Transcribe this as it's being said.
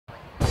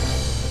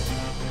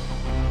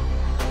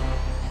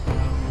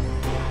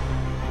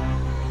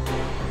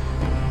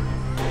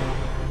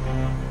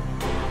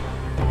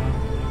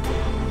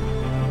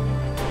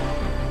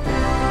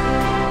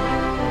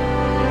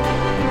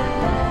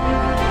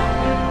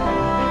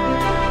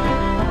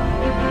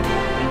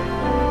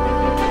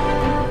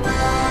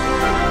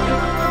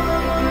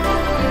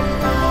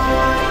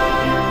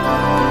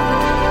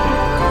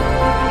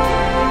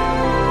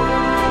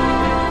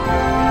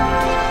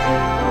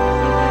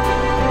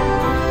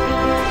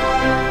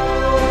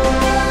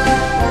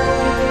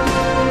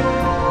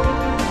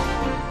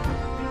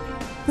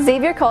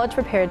Xavier College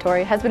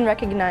Preparatory has been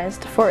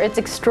recognized for its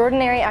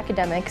extraordinary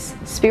academics,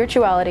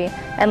 spirituality,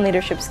 and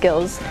leadership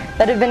skills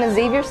that have been a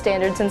Xavier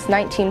standard since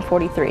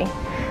 1943.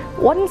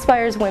 What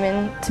inspires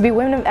women to be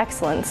women of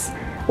excellence?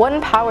 What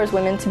empowers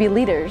women to be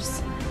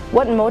leaders?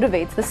 What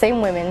motivates the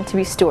same women to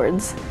be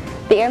stewards?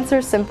 The answer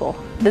is simple: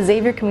 the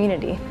Xavier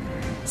community.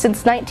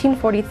 Since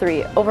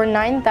 1943, over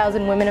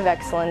 9,000 women of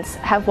excellence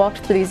have walked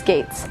through these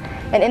gates,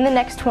 and in the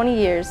next 20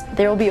 years,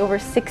 there will be over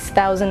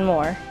 6,000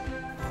 more.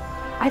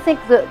 I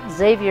think that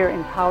Xavier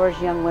empowers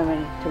young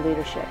women to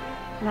leadership,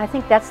 and I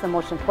think that's the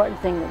most important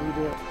thing that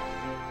we do.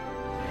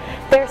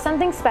 There's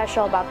something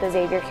special about the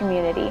Xavier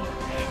community.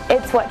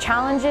 It's what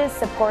challenges,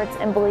 supports,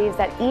 and believes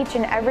that each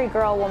and every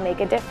girl will make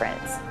a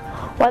difference.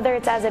 Whether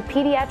it's as a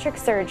pediatric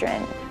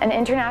surgeon, an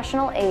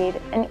international aide,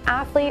 an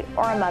athlete,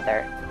 or a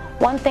mother,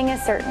 one thing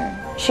is certain: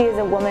 she is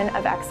a woman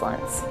of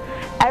excellence.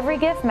 Every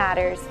gift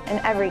matters,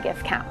 and every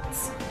gift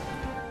counts.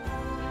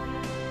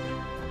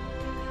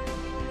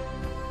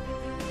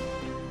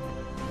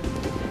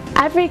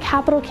 Every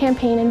capital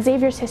campaign in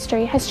Xavier's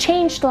history has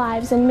changed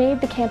lives and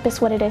made the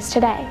campus what it is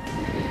today.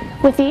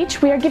 With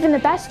each, we are given the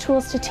best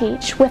tools to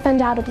teach, with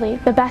undoubtedly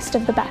the best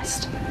of the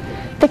best.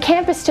 The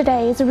campus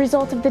today is a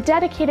result of the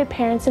dedicated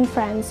parents and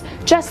friends,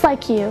 just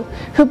like you,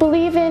 who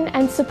believe in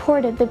and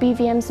supported the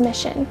BVM's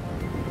mission.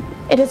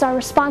 It is our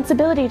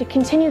responsibility to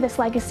continue this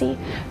legacy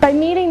by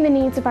meeting the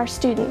needs of our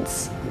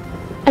students.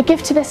 A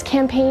gift to this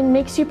campaign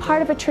makes you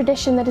part of a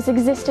tradition that has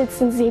existed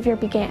since Xavier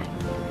began.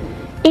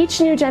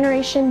 Each new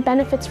generation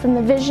benefits from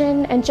the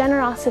vision and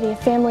generosity of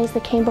families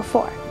that came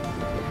before.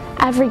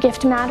 Every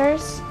gift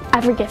matters,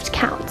 every gift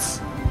counts.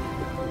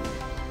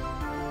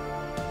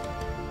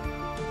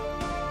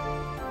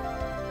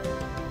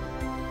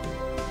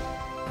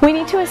 We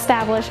need to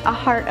establish a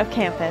heart of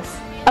campus,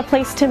 a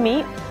place to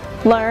meet,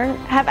 learn,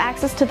 have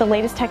access to the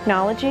latest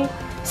technology,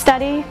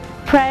 study,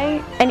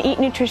 pray, and eat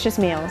nutritious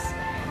meals.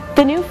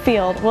 The new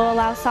field will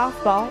allow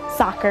softball,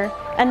 soccer,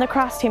 and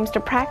lacrosse teams to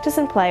practice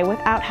and play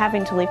without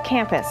having to leave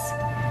campus.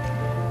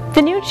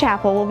 The new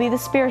chapel will be the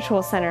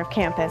spiritual center of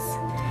campus.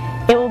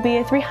 It will be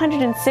a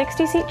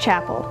 360-seat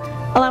chapel,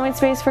 allowing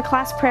space for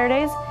class prayer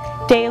days,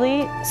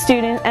 daily,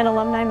 student, and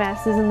alumni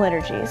masses and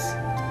liturgies.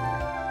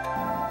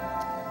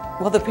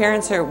 Well, the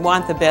parents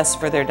want the best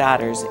for their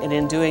daughters, and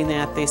in doing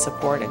that, they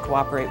support and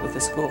cooperate with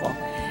the school.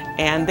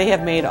 And they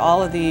have made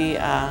all of the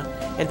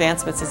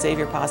advancements at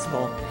Xavier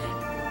possible.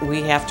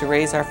 We have to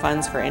raise our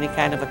funds for any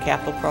kind of a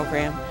capital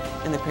program,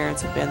 and the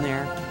parents have been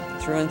there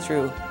through and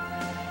through.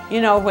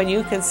 You know, when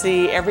you can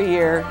see every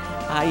year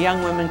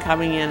young women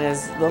coming in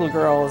as little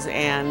girls,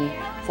 and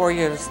 4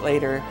 years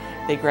later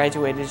they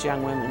graduate as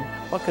young women,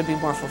 what could be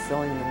more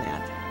fulfilling than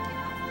that?